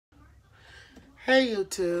Hey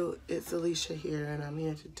YouTube, it's Alicia here, and I'm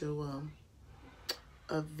here to do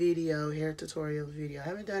a hair tutorial video. I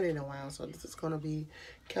haven't done it in a while, so this is going to be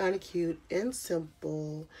kind of cute and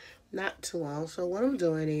simple, not too long. So what I'm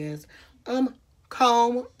doing is I'm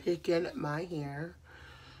comb picking my hair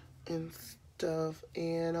and stuff,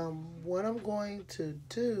 and what I'm going to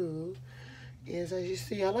do is, as you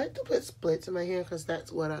see, I like to put splits in my hair because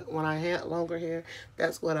that's what when I had longer hair,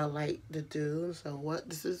 that's what I like to do. So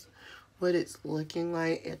this is what it's looking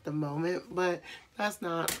like at the moment, but that's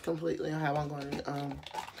not completely how I'm going to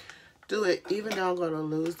do it. Even though I'm going to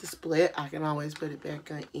lose the split, I can always put it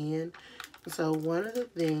back in. So one of the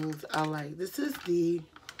things I like, this is the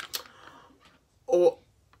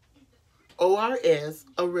ORS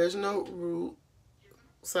Original Root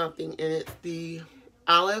something, and it's the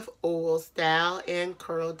olive oil style and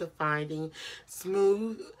curl defining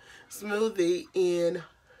smoothie in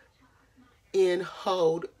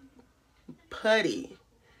hold putty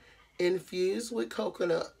infused with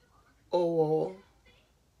coconut oil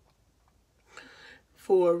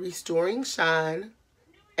for restoring shine,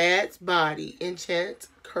 adds body, enchants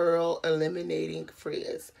curl, eliminating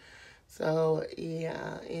frizz. So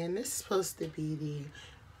yeah, and this is supposed to be the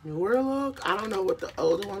newer look. I don't know what the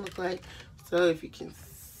older one looks like. So if you can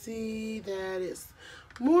see that, it's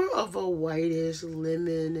more of a whitish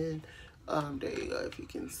lemon, and there you go. If you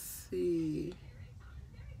can see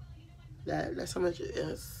that, that's how much it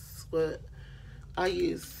is. But I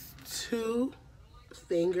use 2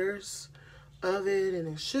 fingers of it,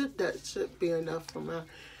 and that should be enough for my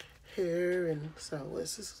hair. And so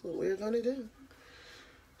this is what we're gonna do.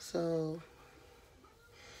 So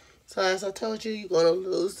as I told you, you're gonna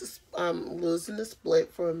lose this. I'm losing the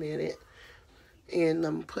split for a minute, and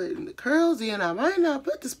I'm putting the curls in. I might not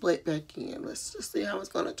put the split back in. Let's just see how it's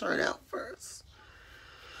gonna turn out first.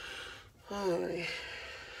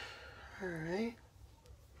 All right,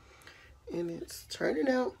 and it's turning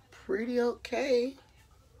out pretty okay.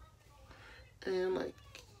 And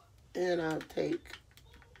I'll take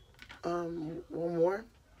one more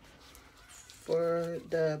for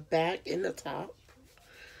the back and the top.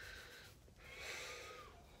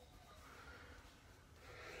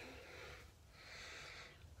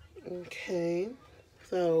 Okay,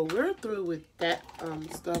 so we're through with that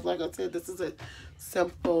stuff. Like I said, this is a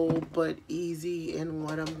simple but easy, and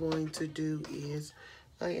what I'm going to do is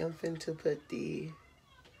I am going to put the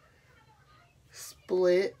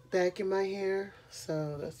split back in my hair.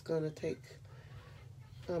 So that's going to take,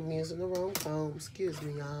 I'm using the wrong comb, excuse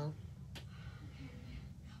me y'all.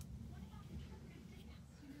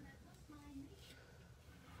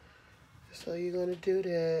 So you're going to do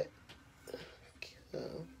that.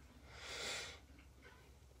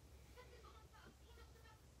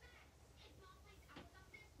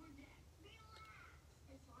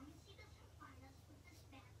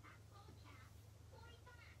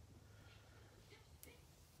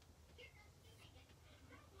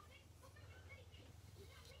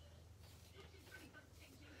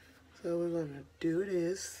 So we're going to do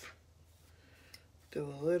this. Do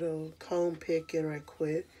a little comb picking right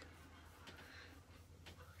quick.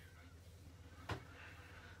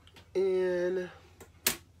 And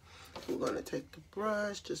I'm going to take the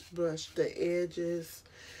brush, just brush the edges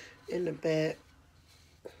in the back.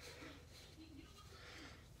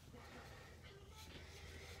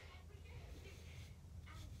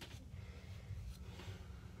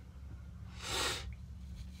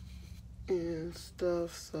 And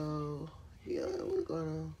stuff, so yeah, we're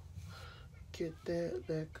gonna get that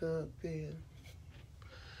back up, and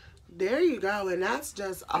there you go. And that's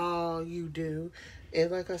just all you do.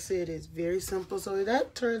 And like I said, it's very simple. So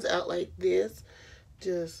that turns out like this.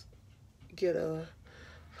 Just get a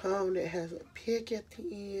comb that has a pick at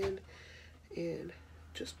the end, and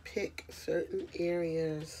just pick certain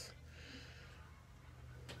areas,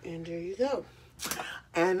 and there you go.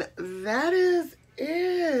 And that is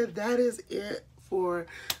it. That is it for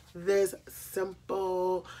this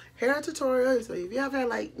simple hair tutorial. So if you have hair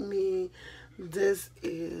like me, this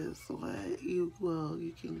is what you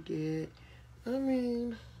can get. I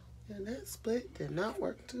mean, and that split did not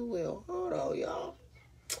work too well. Hold on, y'all.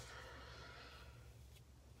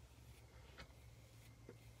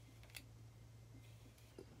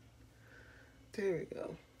 There we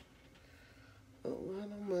go. A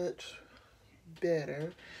little much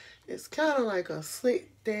better. It's kind of like a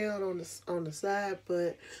slick down on the side,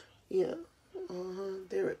 but yeah,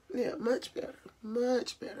 there, yeah, much better,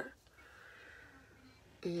 much better.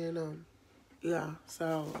 And yeah,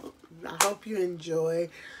 so I hope you enjoy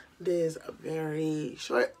this very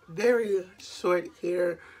short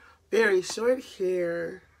hair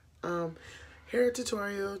hair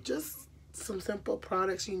tutorial. Just some simple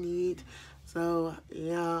products you need. So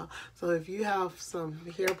yeah, so if you have some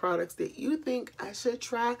hair products that you think I should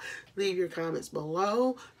try, leave your comments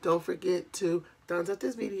below. Don't forget to thumbs up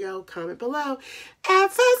this video, comment below,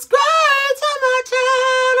 and subscribe